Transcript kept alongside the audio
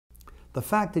The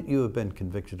fact that you have been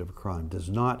convicted of a crime does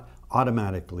not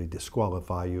automatically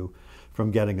disqualify you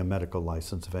from getting a medical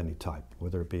license of any type,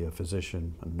 whether it be a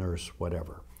physician, a nurse,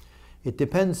 whatever. It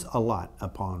depends a lot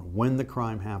upon when the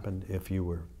crime happened. If you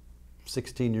were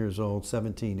 16 years old,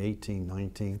 17, 18,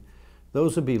 19,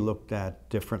 those would be looked at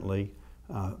differently,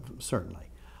 certainly.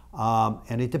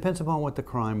 And it depends upon what the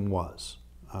crime was.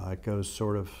 It goes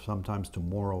sort of sometimes to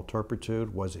moral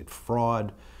turpitude. Was it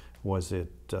fraud? Was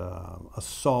it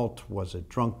assault? Was it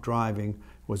drunk driving?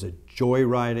 Was it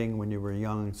joyriding when you were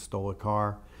young and stole a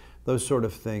car? Those sort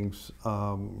of things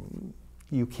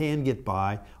you can get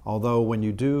by, although when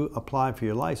you do apply for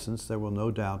your license, there will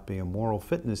no doubt be a moral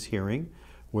fitness hearing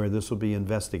where this will be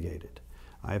investigated.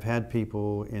 I've had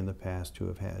people in the past who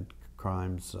have had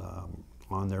crimes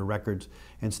on their records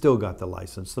and still got the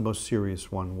license. The most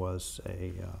serious one was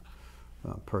a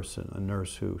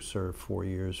nurse who served 4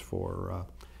 years for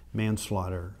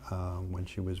manslaughter when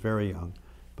she was very young,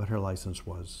 but her license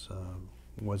was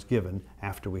given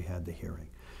after we had the hearing.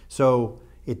 So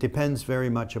it depends very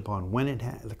much upon when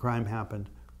the crime happened,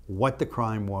 what the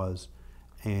crime was,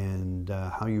 and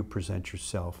how you present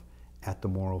yourself at the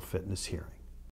moral fitness hearing.